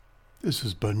This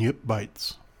is Bunyip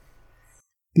Bites.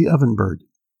 The Oven Bird.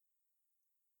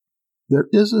 There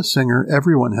is a singer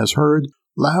everyone has heard,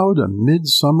 loud a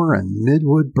midsummer and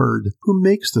midwood bird, who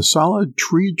makes the solid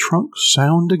tree trunk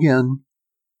sound again.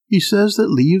 He says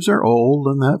that leaves are old,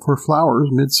 and that for flowers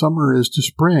midsummer is to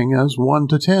spring as 1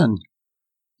 to 10.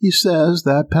 He says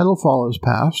that petal fall is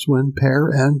past when pear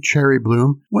and cherry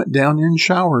bloom went down in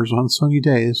showers on sunny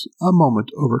days, a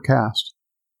moment overcast.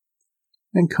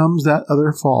 And comes that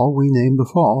other fall we name the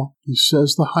fall, he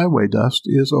says the highway dust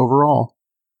is over all.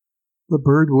 The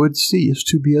bird would cease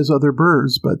to be as other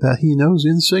birds, but that he knows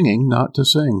in singing not to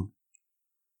sing.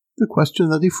 The question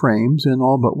that he frames in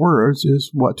all but words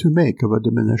is what to make of a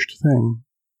diminished thing.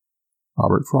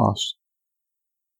 Robert Frost.